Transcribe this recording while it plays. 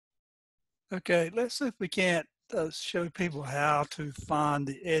Okay, let's see if we can't show people how to find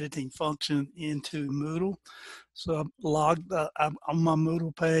the editing function into Moodle. So I'm on my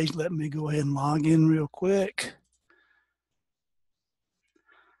Moodle page. Let me go ahead and log in real quick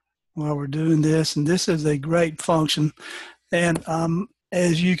while we're doing this. And this is a great function. And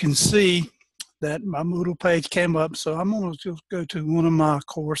as you can see, that my Moodle page came up. So I'm going to just go to one of my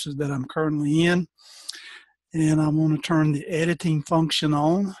courses that I'm currently in. And I'm going to turn the editing function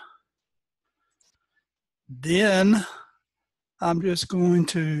on. Then I'm just going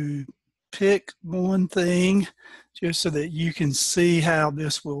to pick one thing just so that you can see how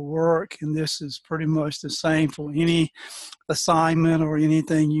this will work. And this is pretty much the same for any assignment or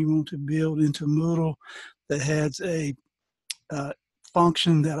anything you want to build into Moodle that has a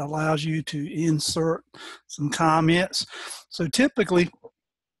function that allows you to insert some comments. So typically,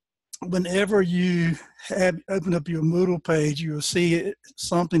 whenever you open up your Moodle page, you'll see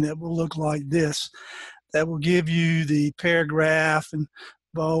something that will look like this. That will give you the paragraph and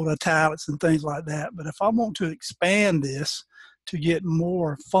bold, italics, and things like that. But if I want to expand this to get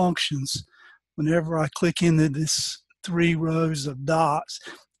more functions, whenever I click into this 3 rows of dots,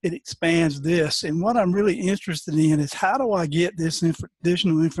 it expands this. And what I'm really interested in is how do I get this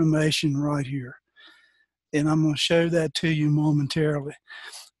additional information right here? And I'm going to show that to you momentarily.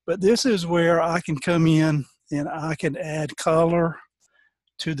 But this is where I can come in and I can add color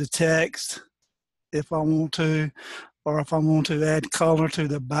to the text if I want to, or if I want to add color to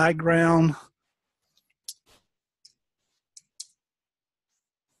the background,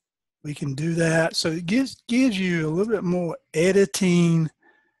 we can do that. So it gives you a little bit more editing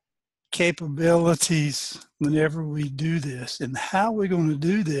capabilities whenever we do this. And how we're going to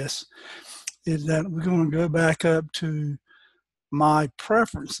do this is that we're going to go back up to my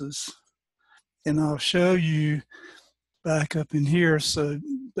preferences, and I'll show you back up in here. So,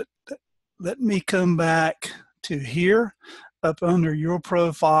 but let me come back to here, up under your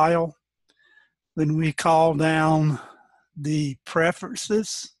profile. When we call down the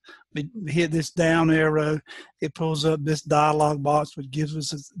preferences, we hit this down arrow, it pulls up this dialog box, which gives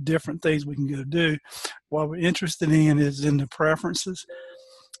us different things we can go do. What we're interested in is in the preferences.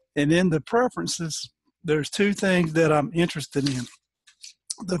 And in the preferences, there's 2 things that I'm interested in.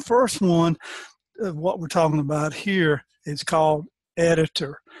 The first one of what we're talking about here is called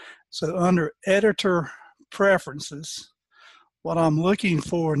editor. So under editor preferences, what I'm looking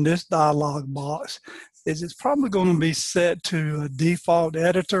for in this dialog box is it's probably going to be set to a default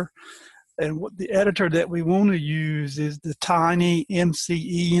editor. And what the editor that we want to use is the Tiny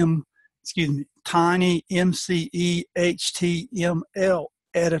MCE HTML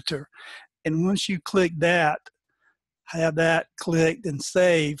editor. And once you click that, have that clicked and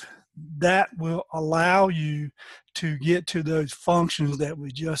save, that will allow you to get to those functions that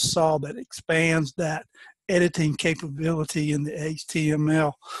we just saw that expands that editing capability in the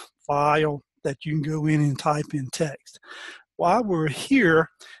HTML file that you can go in and type in text. While we're here,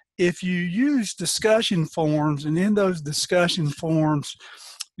 if you use discussion forums, and in those discussion forums,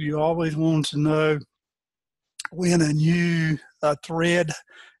 you always want to know when a new thread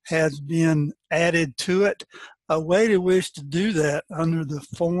has been added to it. A way to wish to do that under the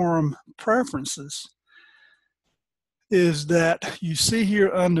forum preferences is that you see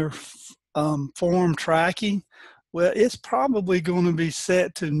here under forum tracking. Well, it's probably going to be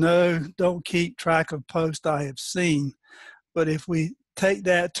set to no, don't keep track of posts I have seen. But if we take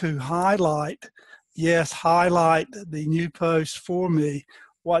that to highlight, yes, highlight the new post for me,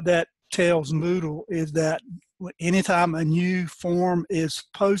 what that tells Moodle is that anytime a new form is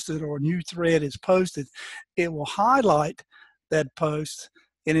posted or a new thread is posted, it will highlight that post,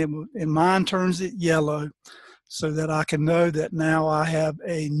 and mine turns it yellow so that I can know that now I have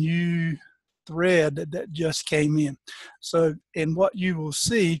a new thread that just came in. So, and what you will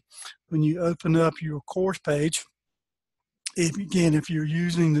see when you open up your course page, if you're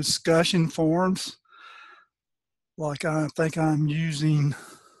using discussion forums, like I think I'm using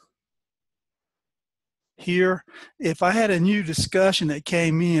here, if I had a new discussion that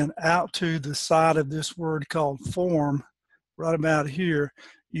came in out to the side of this word called form, right about here,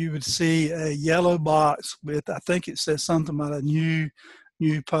 you would see a yellow box with, I think it says something about a new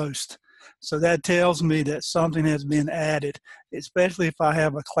post. So that tells me that something has been added, especially if I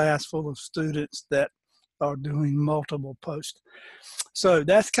have a class full of students that are doing multiple posts. So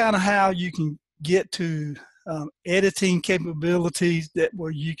that's kind of how you can get to editing capabilities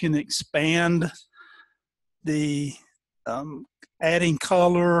where you can expand the adding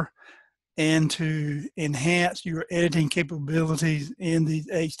color and to enhance your editing capabilities in these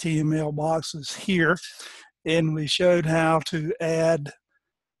HTML boxes here. And we showed how to add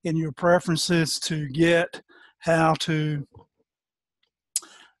in your preferences to get how to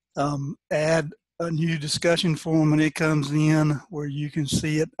add a new discussion forum when it comes in, where you can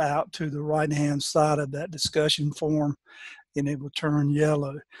see it out to the right-hand side of that discussion forum, and it will turn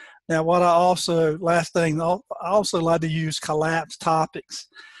yellow. Now, what I also, last thing, I also like to use collapsed topics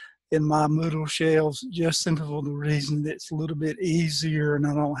in my Moodle shelves, just simply for the reason that it's a little bit easier and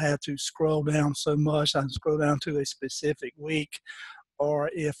I don't have to scroll down so much. I can scroll down to a specific week, or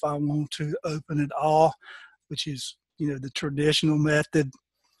if I want to open it all, which is, the traditional method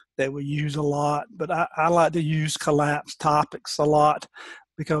that we use a lot. But I like to use collapsed topics a lot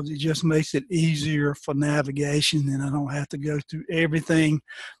because it just makes it easier for navigation, and I don't have to go through everything.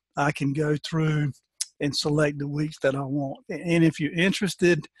 I can go through and select the weeks that I want. And if you're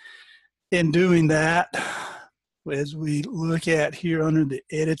interested in doing that, as we look at here under the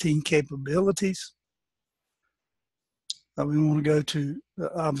editing capabilities, we want to go to,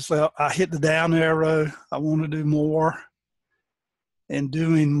 obviously I hit the down arrow. I want to do more. And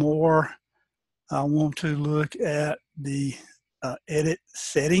doing more, I want to look at the edit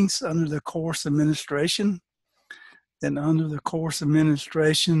settings under the course administration. Then under the course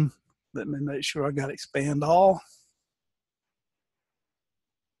administration, let me make sure I got expand all.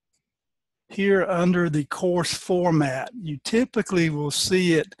 Here under the course format, you typically will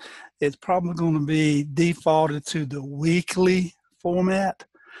see it. It's probably going to be defaulted to the weekly format.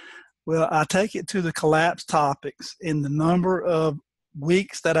 Well, I take it to the collapsed topics in the number of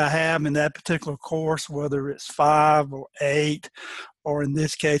weeks that I have in that particular course, whether it's 5 or 8, or in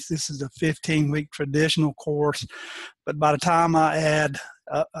this case, this is a 15-week traditional course. But by the time I add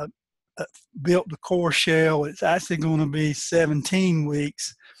built the course shell, it's actually going to be 17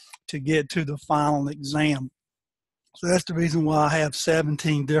 weeks to get to the final exam. So that's the reason why I have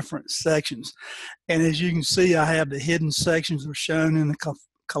 17 different sections. And as you can see, I have the hidden sections are shown in the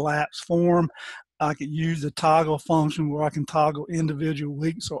collapsed form. I could use the toggle function where I can toggle individual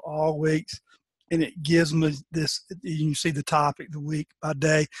weeks or all weeks, and it gives me this. You can see the topic, the week by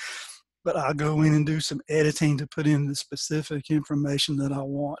day, but I'll go in and do some editing to put in the specific information that I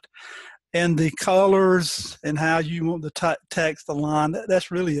want. And the colors and how you want the text aligned,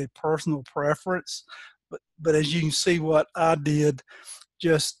 that's really a personal preference. But as you can see, what I did,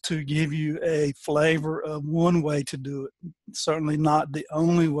 just to give you a flavor of one way to do it. Certainly not the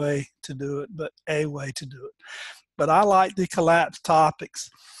only way to do it, but a way to do it. But I like the collapsed topics,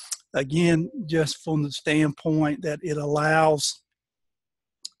 again, just from the standpoint that it allows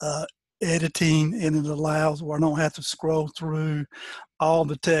editing, and it allows where I don't have to scroll through all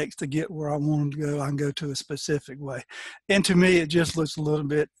the text to get where I want to go. I can go to a specific way. And to me, it just looks a little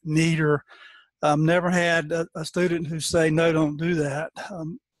bit neater. I've never had a student who say, no, don't do that.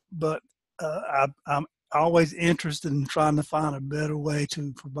 But I'm always interested in trying to find a better way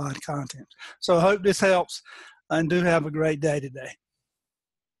to provide content. So I hope this helps, and do have a great day today.